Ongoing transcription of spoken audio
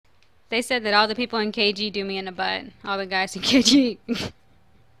They said that all the people in KG do me in the butt. All the guys in KG. I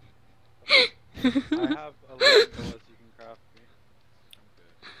have 11 bullets you can craft me. I'm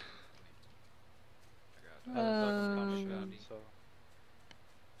good. I got I have Um, shotty, so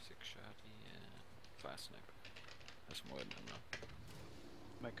 6 shotty and 5 sniper. That's more than enough.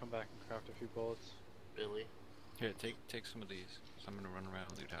 might come back and craft a few bullets. Billy. Here, take some of these. So I'm gonna run around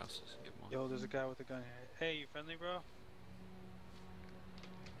and loot houses and get more. Yo, there's a guy with a gun here. Hey, you friendly, bro?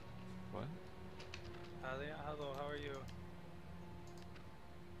 What? Hello, how are you? I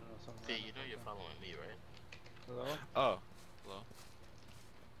don't know, something Hey, random you know like you're that. following me, right? Hello? Oh, hello.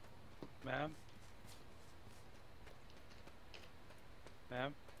 Ma'am?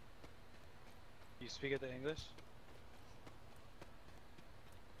 Ma'am? You speak at the English?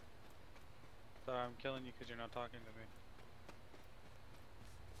 Sorry, I'm killing you because you're not talking to me.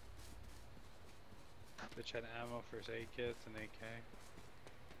 Bitch had ammo, first aid kits, and AK.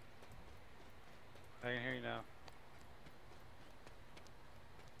 I can hear you now.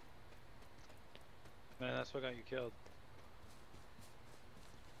 Man, that's what got you killed.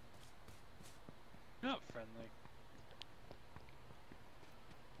 You're not friendly.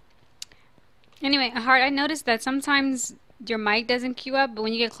 anyway, Hart, I noticed that sometimes your mic doesn't queue up, but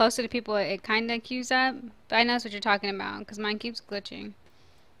when you get closer to people, it kind of queues up. But I know that's what you're talking about, because mine keeps glitching.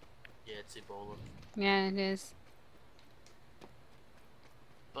 Yeah, it's Ebola. Yeah, it is.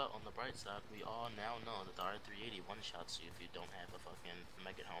 But on the bright side, we all now know that the R380 one-shots you if you don't have a fucking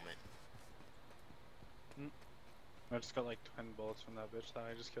mega helmet. I just got like 10 bullets from that bitch that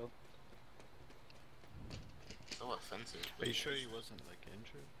I just killed. So offensive. Are you sure he wasn't like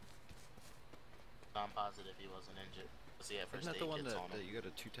injured? I'm positive he wasn't injured. Cause he had first Isn't that aid the one kits that, on him. that you got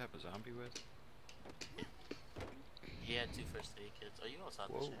a 2-tap a zombie with? He had 2 first aid kits. Are you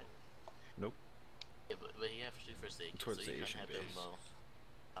outside Whoa. the chat? Nope. Yeah, but he had 2 first aid kits, Towards so the you Asian can have them base. low.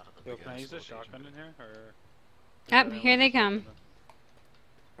 Out of the Yo, big can I ass use a location. shotgun in here, or? Up, here they come.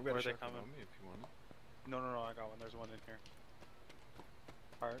 I've Where got a are they shotgun coming? on me if you want it. No, I got one. There's one in here.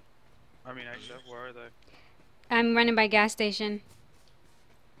 Heart. I mean, actually, where are they? I'm running by gas station.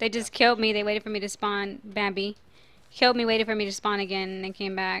 They just killed me. They waited for me to spawn. Bambi. Killed me, waited for me to spawn again, and then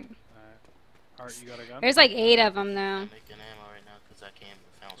came back. Alright. Heart, you got a gun? There's like 8 of them, though. I'm making ammo right now because I came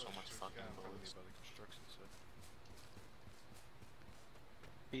and found so much fucking bullets. By the construction site.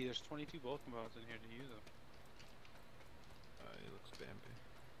 Hey, there's 22 bullet components in here to use them. He looks Bambi.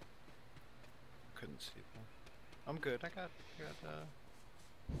 Couldn't see them. I'm good. I got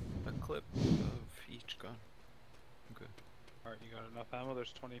a clip of each gun. I'm good. Alright, you got enough ammo?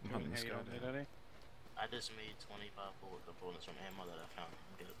 There's 22 I'm in this here. You guy don't need now. any? I just made 25 bullet components from ammo that I found.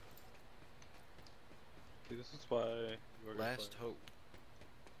 I'm good. See, this is why we're gonna Last play. hope.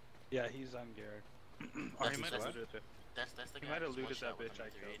 Yeah, he's on Garrett. Or he might have That's- looted it. That's the He guy might have that's looted that one-shot with bitch I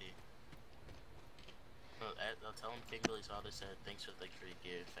an killed. R380. No, I'll tell him King Billy's father said, thanks for the free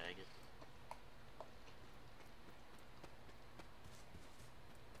gear, faggot.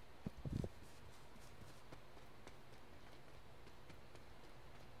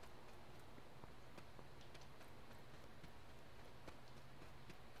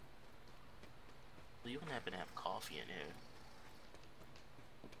 Do you even happen to have coffee in here?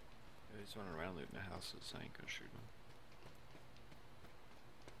 He's running around looting the houses. I ain't gonna shoot him.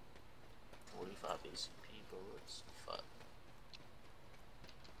 45 ACP bullets. Fuck.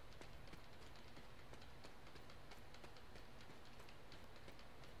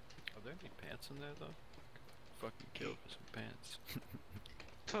 Are there any pants in there though? Fucking kill for some pants.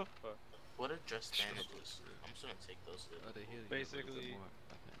 Tough, but What are dress bandages? I'm just gonna take those. Oh, they heal you Basically- a little bit more,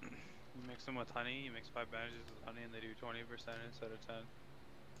 I think. you mix them with honey, you mix 5 bandages with honey, and they do 20% instead of 10.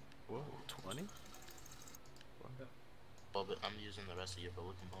 Whoa, 20? Well, but I'm using the rest of your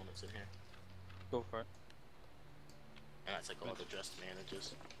bullet components in here. Go for it. And I took all the dress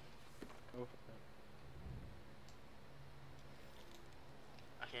bandages. Go for it.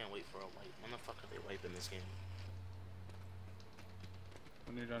 I can't wait for a wipe. When the fuck are they wiping this game?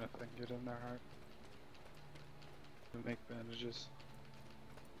 When you're done, if I can get in there, Heart. We make bandages.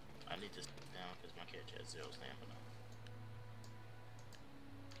 I need to sit down because my character has 0 stamina.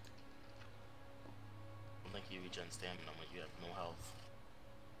 I don't think you regen stamina when you have no health.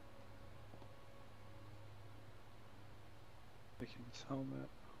 Making this helmet.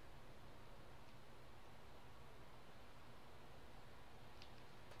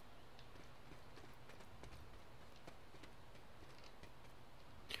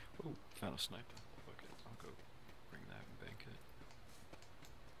 Ooh, found a sniper. Fuck it, I'll go bring that and bank it.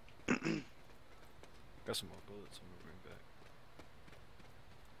 Got some more bullets I'm gonna bring back.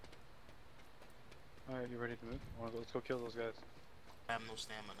 Alright, you ready to move? Let's go kill those guys. I have no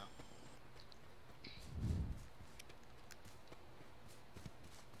stamina.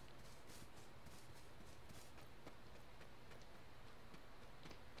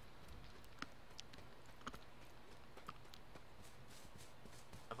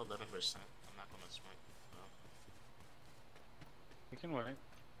 I have 11%. I'm not gonna sprint. No. You can wait.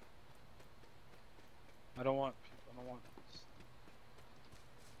 I don't want.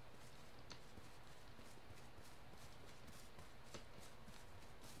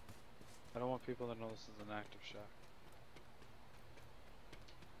 I don't want people to know this is an active shot.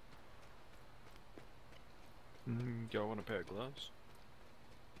 Y'all want a pair of gloves?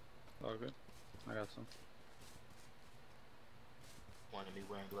 All good. I got some. Wanted me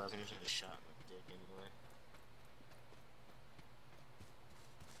wearing gloves. I'm just gonna shot in the dick anyway.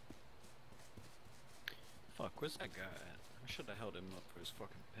 Fuck, where's that guy at? I should have held him up for his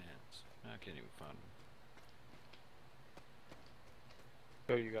fucking pants. I can't even find him.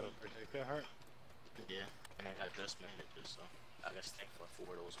 Oh, you gotta protect that heart. Yeah, and I got just bandages, so I got stacked for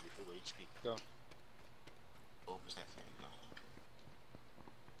 4 of those will be full HP. Go. 4% thing, no.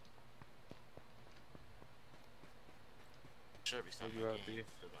 Should be Where something you like at, B?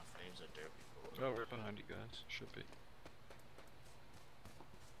 because my frames are dirt before. Oh, right behind you guys. Should be.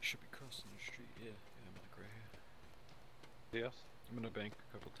 Should be crossing the street. Yeah, I'm like right here. Yes. I'm gonna bank a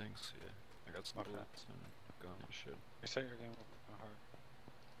couple things. Yeah, I got some Okay. bullets and gun and shit. Reset your game with a heart.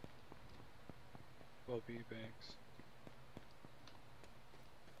 Well, B banks.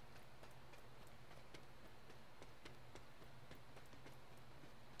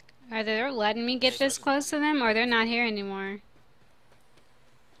 Are they letting me get this close to them, or they're not here anymore?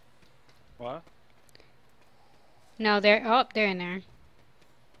 What? No, they're in there.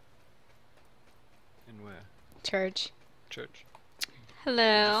 In where? Church. Church.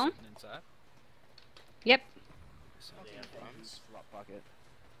 Hello. Sitting inside? Yep. Sounds They have guns. Slot bucket.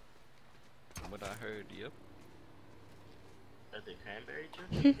 from what I heard, yep. Are they cranberry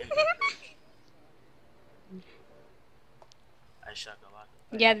church? In the church? I shot a lot.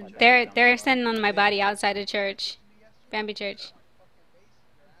 Yeah, they're sitting on my body outside of church. Bambi Church.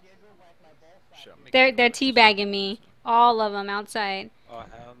 Shot me. They're teabagging me. All of them outside. Oh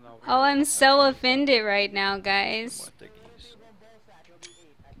hell no. Oh, I'm so offended right now, guys. What thickies?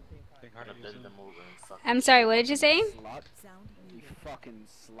 Think I'm heart gonna using. bend them over and fuck. I'm sorry, what did you say? Slut. You fucking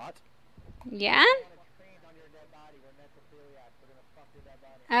slut. Yeah?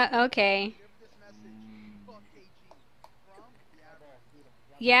 Okay.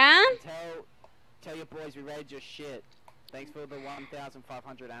 Yeah? Tell your boys we raided your shit. Thanks for the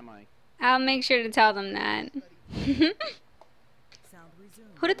 1,500 ammo. I'll make sure to tell them that.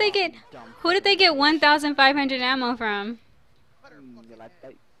 Who did they get? Who did they get 1,500 ammo from? You're like,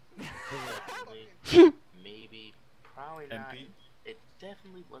 Maybe, probably not. MP? It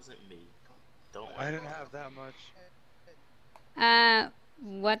definitely wasn't me. Don't. I didn't have that much.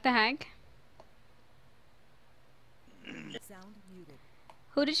 What the heck?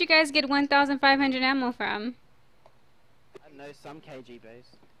 Who did you guys get 1,500 ammo from? I know some KG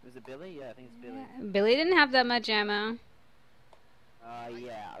base. Was it Billy? Yeah, I think it's Billy. Billy didn't have that much ammo.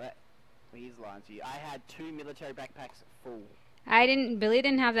 Yeah. He's lying to you. I had 2 military backpacks full. Billy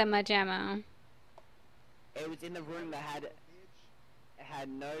didn't have that much ammo. It was in the room that had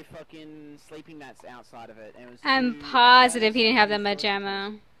no fucking sleeping mats outside of it. And it was I'm 2 positive he didn't have that much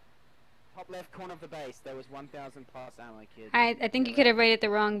ammo. Top left corner of the base, there was 1,000 plus ammo, kid. I think you could have raided the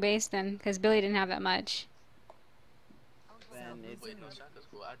wrong base then, because Billy didn't have that much. Then it's Wait, no, shotgun's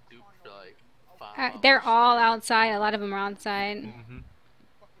cool. I duped like 5 They're hours all straight. outside. A lot of them are outside. Mm-hmm.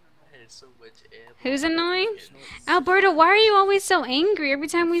 I had so much ammo. Who's annoying? Alberta, why are you always so angry every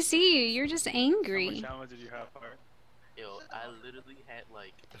time we see you? You're just How angry. much ammo did you have, heart? Yo, I literally had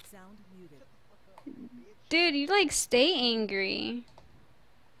like. Dude, you like stay angry.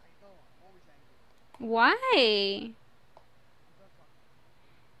 Why?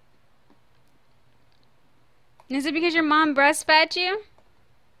 Is it because your mom breastfed you?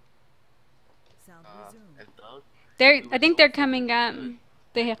 And Doug. I think they're coming up.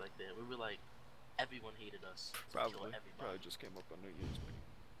 They Like that. We were like, everyone hated us. So we killed Probably. everybody. Probably just came up on New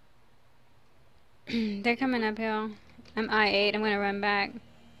Year's. they're coming uphill. I'm I-8. I'm gonna run back.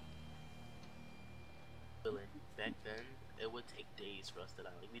 Billy, back then, it would take days for us to die.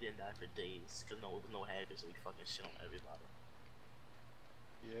 Like, we didn't die for days because it was no hackers, so we fucking shit on everybody.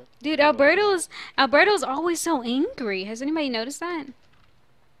 Yep. Dude, Alberto's always so angry. Has anybody noticed that?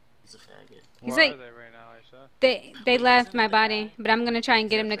 He's a faggot. He's Where like- are they right now, Aisha? They left my body, but I'm gonna try and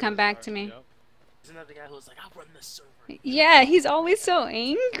get him to come back to me. Yep. There's another guy who was like, I'll run this server. Yeah, he's always so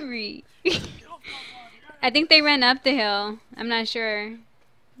angry. I think they ran up the hill. I'm not sure.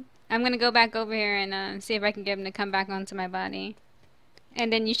 I'm gonna go back over here and see if I can get them to come back onto my body.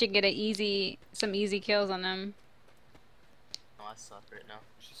 And then you should get some easy kills on them. No, I suck right now.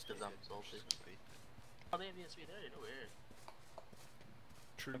 Because I'm salty. Oh, they have ESP there, you know where.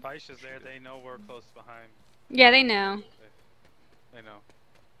 True. If Aisha's there, they know we're close behind. Yeah, they know. They know.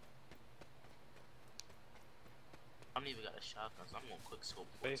 I don't even got a shotgun, so I'm going quick scope.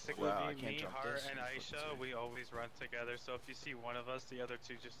 Basically, Wow, I can't me, jump Hart, this. and Aisha, we always run together. So if you see one of us, the other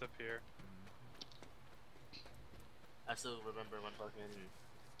two just appear. I still remember when fucking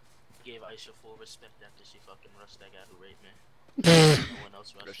gave Aisha full respect after she fucking rushed that guy who raped me. No one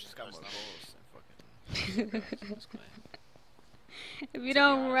else rushed me. She's got more Rushed balls me. than fucking. If you To be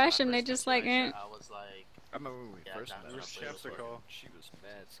don't honest, rush when them, I they first just met like, Aisha, I was like, I remember when we yeah, first nah, met. nah, You're play this skeptical. She was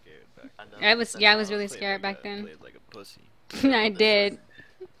mad scared back I then. know. I was really Played scared like back then. Played like a pussy. I did.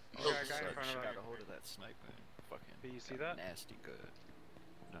 Oh, All got a of a guy in sudden, front she of got him. a hold of that sniper and fucking. Did you see got that? Nasty good.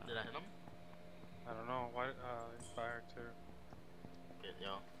 No. Did I hit him? I don't know. Why? He fired too. Yeah,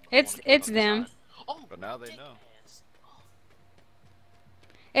 yo. It's them. Oh, But now they dick know. ass.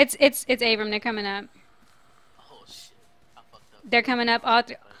 It's Avram. They're coming up. Oh shit. I fucked up. They're coming up all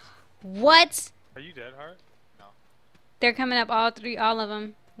three. What? Are you dead, Hart? No. They're coming up all three, all of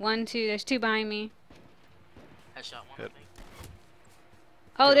them. 1, 2. There's 2 behind me. Headshot one, I Hit. think.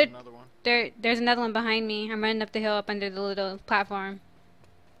 Oh, Killed another one. there's another one behind me. I'm running up the hill up under the little platform.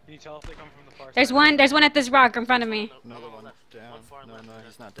 Can you tell if they come from the far There's side? there's one at this rock in front of me. Another one left. down. One far No, left. no,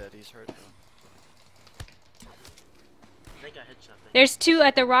 he's not dead. He's hurt though. They got headshot. There's 2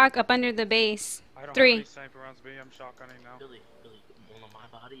 at the rock up under the base. I don't 3. have any sniper rounds, B. I'm shotgunning now. Billy, on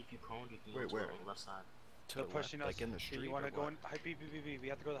my body, if you prone, you can Wait, go where? on the left side. To They're the left, pushing us. like in the Okay, street. you want to or go what? in? Hi, B. We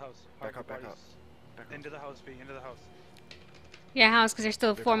have to go to the house. Back Hard up, back bodies. up. Back up. Into the house, B. Into the house. Yeah, house, because there's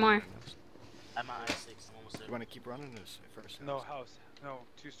still They're 4 coming more. in this. I'm at I6, I'm almost there. You want to keep running this first? No house. No,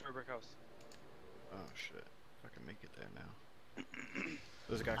 2-story brick house. Oh shit! If I can make it there now.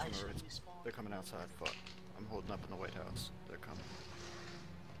 There's a guy coming Aisha, right. we spawned. They're coming outside. Fuck. I'm holding up in the White House. They're coming.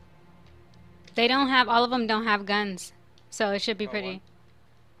 They don't have, all of them don't have guns. So it should be Oh, pretty.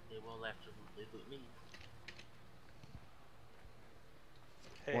 They will after they loot me.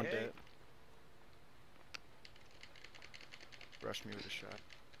 Hey, One hey. dead. Rush me with a shot.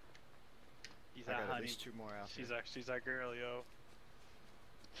 He's I that got at honey. least 2 more out She's there. she's that girl, yo.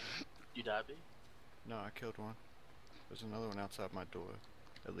 You died, B? No, I killed one. There's another one outside my door.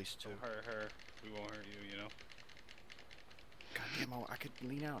 At least 2. Don't hurt her. We won't hurt you, you know. God damn, I could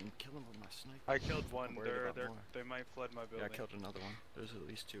lean out and kill him with my sniper. I killed one. worried about more. They might flood my Yeah, I building. killed another one. There's at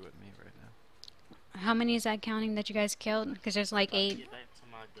least 2 at me right now. How many is that counting that you guys killed? Because there's like If I 8. get back to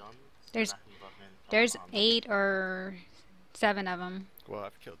my guns, There's- then I can fucking come There's on. 8 or 7 of them. Well,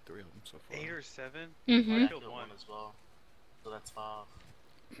 I've killed 3 of them so far. 8 or 7? Mm-hmm. I I killed killed one. one as well. So that's 5.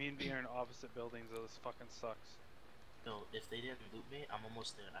 Me and B are in opposite buildings, though. This fucking sucks. Yo, if they didn't loot me, I'm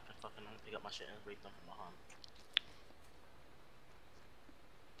almost there. I can fucking pick up my shit and rape them from behind.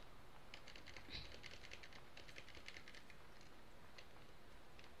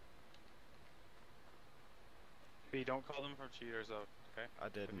 B, don't call them for cheaters, though. Okay. I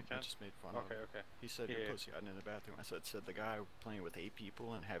didn't. you I can? just made fun of Okay. him. Okay. He said Yeah, you're yeah. pussy hiding in the bathroom. I said the guy playing with 8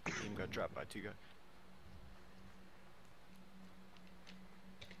 people and half the team got dropped by 2 guys.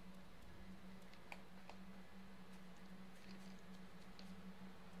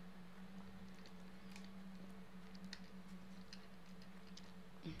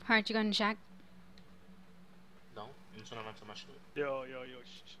 Heart, you going to shack? No, I'm just gonna run to my shit. Yo.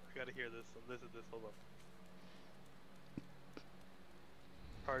 Shh. I gotta hear this. Listen to this. Hold up.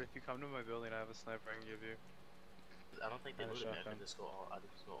 Hard, if you come to my building, I have a sniper I can give you. I don't think they And a looted me. I shotgun. can just go all. I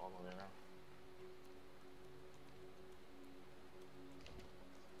just go all the way around.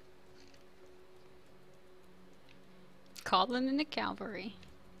 Calling in the cavalry.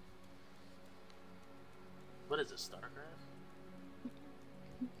 What is it, StarCraft?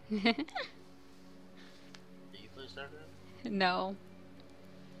 No. Do you play StarCraft?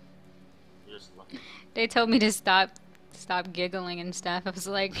 You're just lucky. They told me to stop giggling and stuff. I was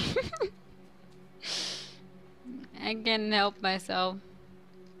like, I can't help myself.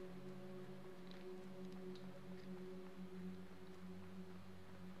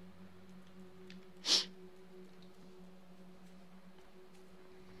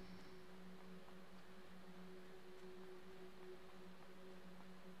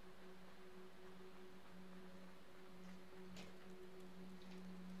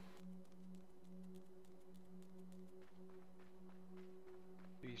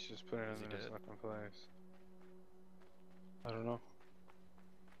 He's just putting Is it he in his dead? fucking place. I don't know.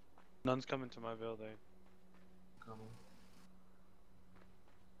 None's coming to my building. Coming.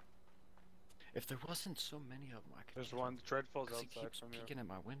 If there wasn't so many of them, I could. There's kill one. him, Dreadfall's 'cause he outside keeps from you. peeking at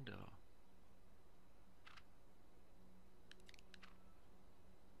my window.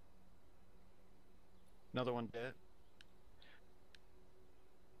 Another one dead.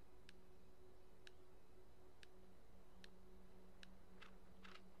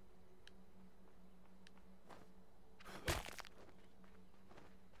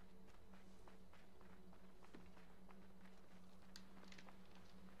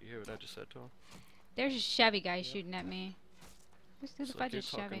 You hear what I just said to him? There's a Chevy guy shooting at me. Who's the It's fuck like you're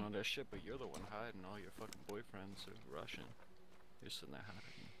is talking Chevy? on that shit, but you're the one hiding. All your fucking boyfriends are Russian. You're sitting there hiding.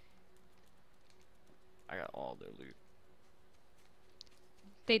 I got all their loot.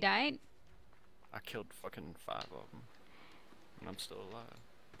 They died? I killed fucking 5 of them. And I'm still alive.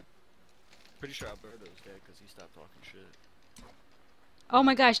 Pretty sure Alberto's dead because he stopped talking shit. Oh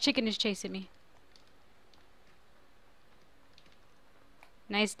my gosh, chicken is chasing me.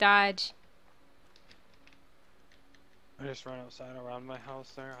 Nice dodge. I just ran outside around my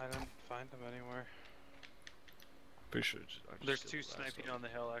house there. I didn't find them anywhere. Pretty sure I just There's killed 2 the last sniping of on the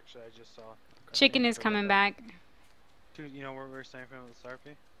hill actually. I just saw. Chicken is coming back. 2, you know where we were sniping with the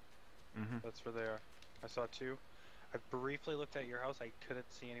Sarpy? them. That's where they are. I saw 2. I briefly looked at your house. I couldn't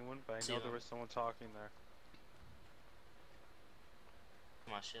see anyone, but I See know there them. was someone talking there.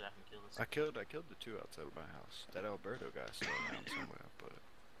 Come on, shit, I can kill this. I killed the 2 outside of my house. That Alberto guy's still around somewhere, but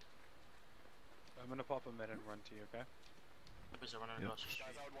I'm gonna pop a mid and run to you, okay? Boys are running Yep. across the street.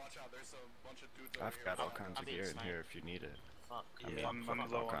 Guys, I would watch out. There's a bunch of dudes over I've here. got all Fuck. kinds I'm of being gear in sniped. here if you need it. Fuck. Yeah, I'm fucking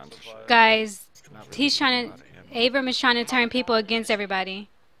low all on kinds of supplies. shit. Guys, Not really he's trying a lot to. of ammo. Avram is trying to turn people against everybody.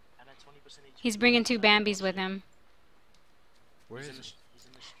 I'm at 20% HP. He's bringing 2 Bambis with him. Where He's is in the, he? he's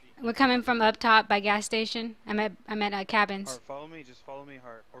in the street. We're coming from up top by gas station. I'm at cabins. Heart, follow me. Just follow me,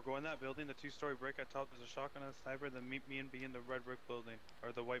 Heart. Or go in that building, the 2-story brick at top. There's a shotgun and a sniper. Then meet me and be in the red brick building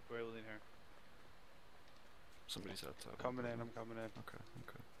or the white building here. Somebody's outside. Coming in. I'm coming in. Okay,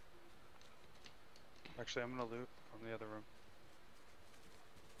 okay. Actually, I'm gonna loot from the other room.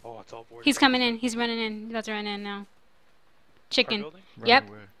 Oh, it's all boarded. He's coming in. He's running in. He's about to run in now. Our Chicken. building? Run Yep.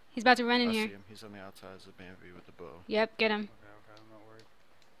 away. He's about to run in I here. see him. He's on the outside of the Bambi with the bow. Yep, get him. Okay, okay, I'm not worried.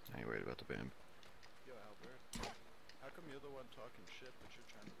 I ain't worried about the Bambi. Yo, Albert. How come you're the one talking shit, but you're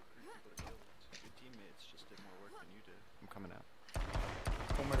trying to recruit people to kill us? Your teammates just did more work than you did. I'm coming out.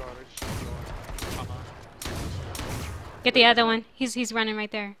 Oh my god, I just shot someone. Get the other one. He's running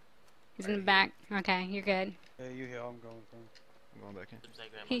right there. He's in the back. Okay, you're good. Yeah, you heal. I'm going from. I'm going back in. Seems like I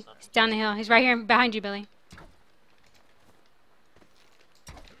grab He's myself. down the hill. He's right here behind you, Billy.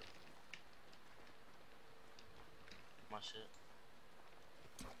 My shit.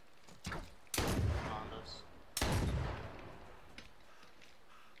 On us.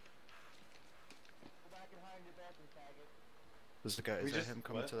 This is the guy. We Is that just- him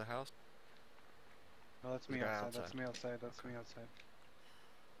coming what? to the house? No, that's The me guy outside. outside. That's me outside. That's me outside.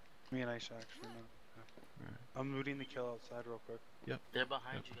 Me and Aisha actually. No. Alright. I'm looting the kill outside real quick. They're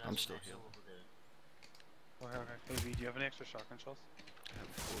behind you guys. I'm on still that hill healed. over there. Okay, okay. Hey, V, do you have any extra shotgun shells? I have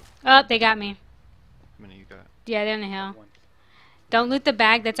 4. Oh, they got me. How many you got? Yeah, they're on the hill. One. Don't loot the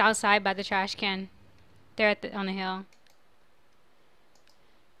bag that's outside by the trash can. They're on the hill.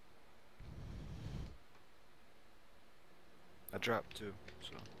 I dropped 2,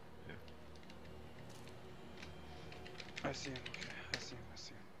 so yeah. I see him. Okay, I see him. I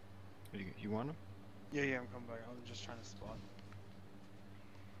see him. You want him? Yeah, yeah. I'm coming back. I'm just trying to spot.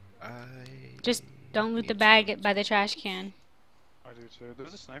 Just don't loot the need bag some- by the trash can. I do too.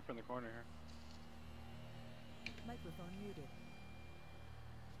 There's a sniper in the corner here. Microphone muted.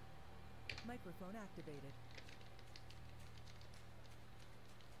 Microphone activated.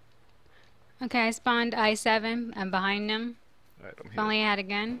 Okay, I spawned I-7. I'm behind them. Alright, I'm If here. only I had a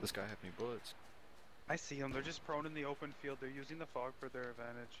gun. This guy have any bullets? I see them. They're just prone in the open field. They're using the fog for their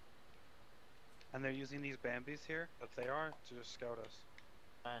advantage. And they're using these Bambis here, that they are, to just scout us.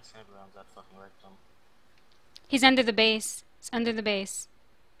 I had sniper rounds. I'd fucking wreck them. He's under the base. It's under the base.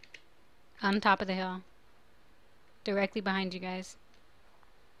 On top of the hill. Directly behind you guys.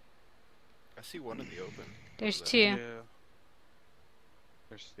 I see one in the open. There's Over 2. there. Yeah.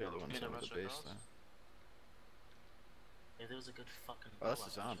 There's Yeah, the one's Made a under rush the base across? then. If there was a good fucking. Oh, that's bow, a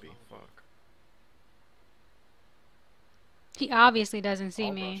I'd zombie. shoot him. Fuck. He obviously doesn't see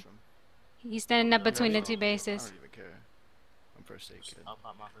I'll me. rush him. He's standing up Yeah, between the yeah. 2 I bases. don't even care. I'm first aid kid. I'll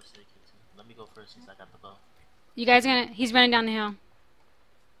pop my first aid kit too. Let me go first since I got the bow. You guys gonna... He's running down the hill.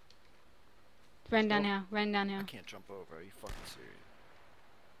 Running down the hill. Running down the I hill. can't jump over. Are you fucking serious?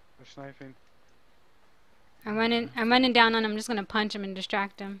 They're sniping. I'm running down on him. I'm just gonna punch him and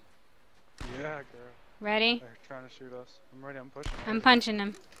distract him. Yeah, girl. Ready? They're trying to shoot us. I'm ready. I'm pushing. I'm punching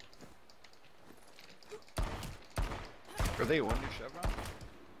him. Are they one new Chevron?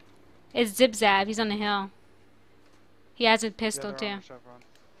 It's Zip Zab. He's on the hill. He has a Yeah, pistol they're on too. the chevron.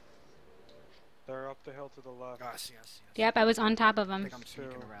 They're up the hill to the left. Oh, I see, I see. I see. Yep, I was on top of I him. think I'm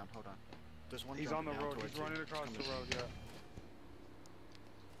sneaking Two. around. Hold on. There's one He's on the jumping down road. towards He's you. running across the Coming. road. Yeah.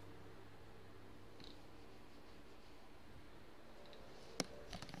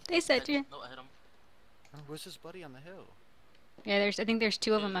 They said you. No, I hit him. Oh, where's his buddy on the hill? Yeah, I think there's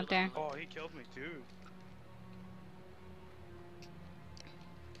two of them up there. Oh, he killed me too.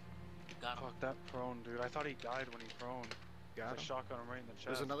 Got him. Fuck that prone, dude. I thought he died when he prone. Got I him. shotgun him right in the chest.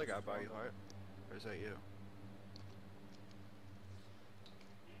 There's another guy by you, right? Or is that you?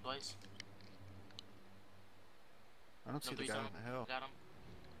 Twice. I don't see the guy on the hill. Got him.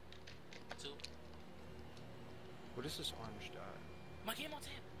 2. What is this orange dot? My game on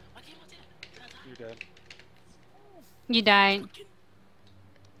tip. My game on tip. Did I die? You're dead. You died.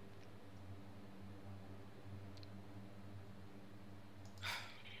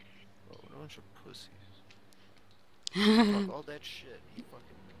 Oh, a bunch of pussies. Fuck all that shit. He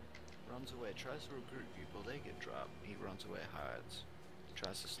fucking runs away, tries to recruit people, they get dropped. He runs away, hides.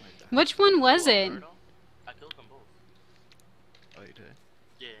 Tries to snipe the Which one was Oh, it? Alberto? I killed them both. Oh, you did?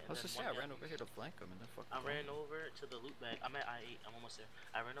 Yeah. I was and just then saying, I one ran got over me. here to flank him and then fucking. I ran over to the loot bag. I'm at I8. I'm almost there.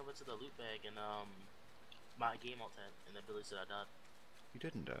 I ran over to the loot bag and my game alt had and the village that I died. You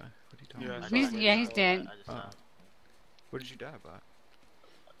didn't die. What are you talking Yeah, about? He's- yeah, he's dead. I just Oh. died. What did you die by?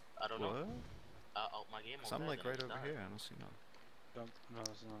 I don't know. What? My game alt So I'm had like and I right just over died. here, I don't see none. No,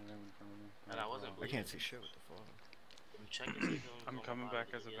 there's not anyone in front of me. And I wasn't I can't see shit with the fog. I'm checking. to see if I'm on coming the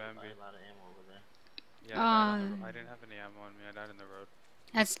bottom back as a because Bambi. a lot of ammo over there. Yeah, I didn't have any ammo on me. I died in the road.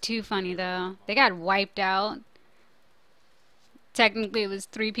 That's too funny though. They got wiped out. Technically, it was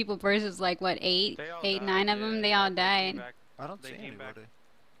 3 people versus like what, They all 9 died, of them. yeah, They yeah, all came died. back. I don't They see came back. anybody.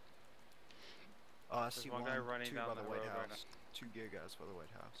 Oh, I There's see one guy running two down by the the White road right House. 2 gear guys by the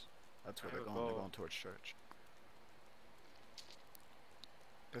White House. That's where I they're have a going. They're bow. going towards church.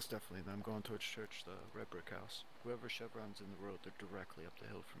 That's definitely them going towards church, the red brick house. Whoever chevron's in the road, they're directly up the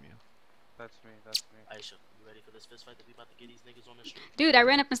hill from you. That's me. That's me. Aisha, you ready for this fist fight that we about to get these niggas on the street? Dude, I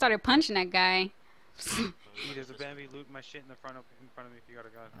ran up and started punching that guy. There's a Bambi looting my shit in front of me if you got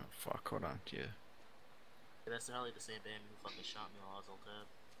a gun. Oh fuck! Hold on. Yeah. That's probably the same Bambi who fucking shot me while I was on tab.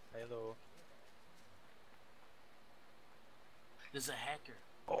 Hello. There's a hacker.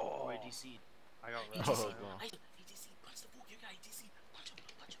 Oh, Or a DC. I got He wrecked. Oh, DC. wow. He DC. Punch the fool. You got DC. Punch him.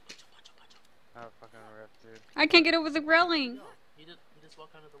 Punch him. Punch him. Punch him. Punch him. I got fucking ripped, dude. I can't get over the railing. No, he just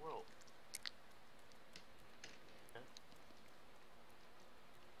walked out of the world. Okay.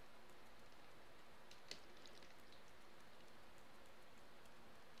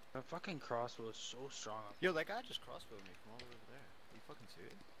 The fucking crossbow is so strong. Yo, that guy just crossbowed me from all the way over there. Are you fucking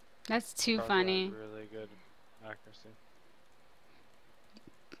serious? That's too Crossbow has funny. really good accuracy.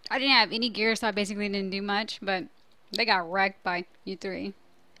 I didn't have any gear, so I basically didn't do much, but they got wrecked by you 3.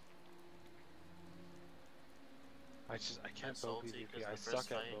 I can't That's bow salty, PvP. 'cause I the suck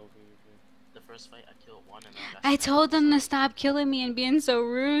first at fight- bow PvP. The first fight I killed one and then I got I sniped told on them the to side. stop killing me and being so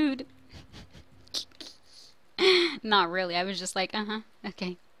rude. Not really. I was just like,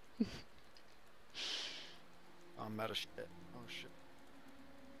 okay. I'm out of shit. Oh shit.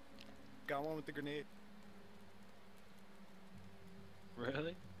 Got one with the grenade.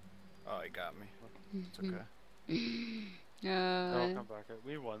 Really? Oh, he got me. It's okay. I'll come back.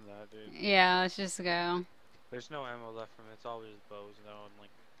 We won that, dude. Yeah, let's just go. There's no ammo left from it. It's always bows now and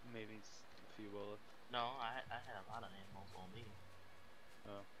like maybe a few bullets. No, I had a lot of ammo on me.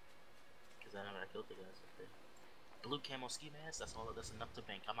 Oh. Cause I never killed the guys up there. Blue camo ski mask. That's all. That's enough to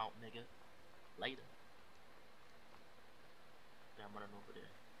bank. I'm out, nigga. Later. Yeah, I'm running over there.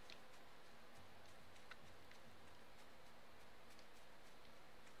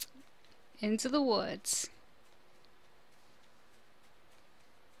 Into the woods.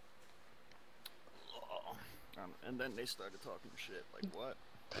 And then they started talking shit. Like what?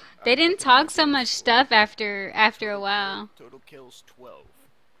 They didn't talk so much stuff after a while. Total kills 12.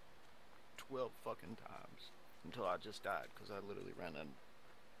 12 fucking times. Until I just died because I literally ran in.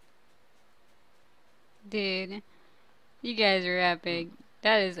 Dude, you guys are epic.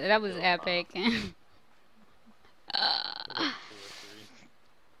 That was epic.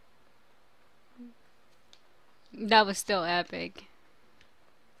 That was still epic.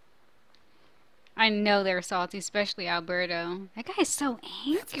 I know they're salty, especially Alberto. That guy's so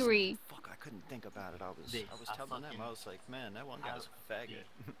angry. Fuck, I couldn't think about it. I was Dude, telling them, fucking- I was like, man, that one guy's a faggot.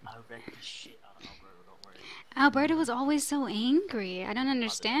 I wrecked the shit out of Alberto. Don't worry Alberto was always so angry. I don't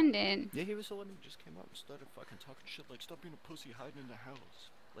understand it. Yeah, he was the one who just came up and started fucking talking shit like, stop being a pussy hiding in the house.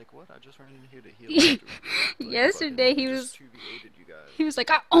 Like, what? I just ran in here to heal after. Like, Yesterday fucking, he I was just 2v8'd you guys. he was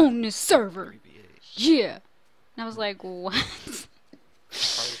like, I own this server. 3v8. Yeah. And I was like, what? How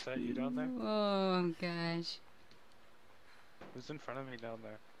is that you down there? Oh gosh. Who's in front of me down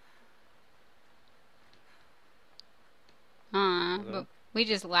there? Hello? But we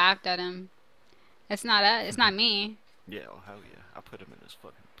just laughed at him. It's not us. It's not me. Yeah, oh hell yeah. I put him in his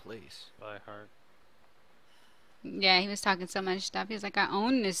fucking place. By heart. Yeah, he was talking so much stuff. He was like, I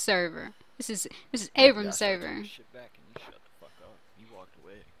own this server. This is Avram's Yeah, I started server. talking shit back and you shut the fuck up. You walked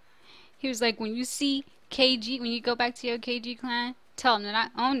away. He was like, when you see KG, when you go back to your KG clan, tell him that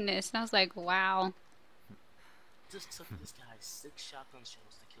I own this. And I was like, wow. Just took this guy 6 shotgun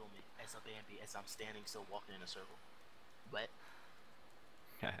shells to kill me as a Bambi as I'm standing still walking in a circle. What?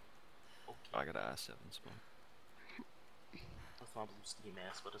 Okay. I got an I7 spawn. That's my blue ski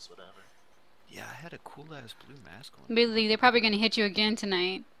mask, but it's whatever. Yeah, I had a cool ass blue mask on. Billy, they're probably going to hit you again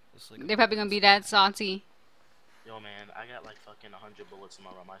tonight. It's like They're probably going to be that salty. Yo, man, I got like fucking 100 bullets in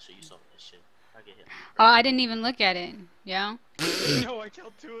my room. I show you saw this shit. I get hit. Oh, I didn't even look at it. Yeah? Yo, I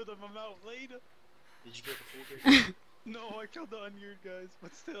killed 2 of them. I'm out later. Did you get the full game? No, I killed the ungeared guys,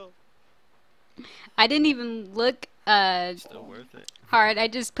 but still. I didn't even look still worth it. hard. I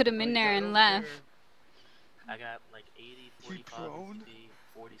just put him in Like, there I and don't left. care. I got like 80, 45, prone? 50,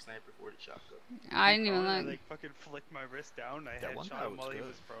 40 sniper, 40 shotgun. I didn't even I look. like fucking flicked my wrist down. I That one guy headshot him was while he good.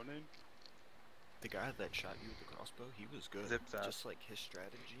 was proning. The guy that shot you with the crossbow, he was good. Zip zap. Just like his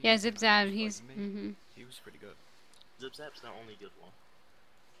strategy. Yeah, and Zip how Zap, he was he's... fighting me, Mm-hmm. he was pretty good. Zip Zap's the only good one.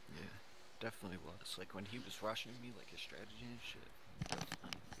 Yeah, definitely was. Like when he was rushing me, like his strategy and shit.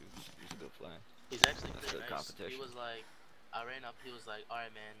 He was a good fly. He's actually That's pretty good nice. competition. He was like, I ran up, he was like,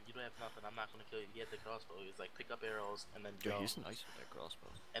 alright man, you don't have nothing, I'm not gonna kill you. He had the crossbow. He was like, pick up arrows and then Yo, go. he's nice with that crossbow.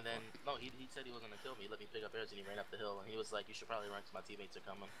 And then, no, he said he wasn't gonna kill me. He let me pick up arrows and he ran up the hill. And he was like, you should probably run because my teammates are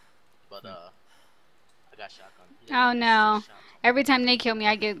coming. But, I got shotgun. He Oh got no. 6 shots. Every time they kill me,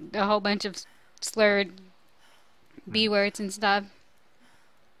 I get a whole bunch of slurred B words and stuff.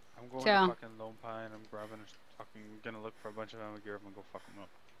 I'm going So. to fucking Lone Pine. I'm grabbing a fucking gonna look for a bunch of ammo gear. I'm gonna go fuck them up.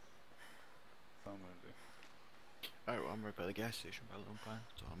 That's what I'm gonna do. Alright, well, I'm right by the gas station by Lone Pine,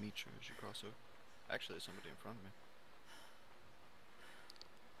 so I'll meet you as you cross over. Actually, there's somebody in front of me.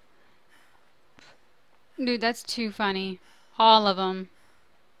 Dude, that's too funny. All of them.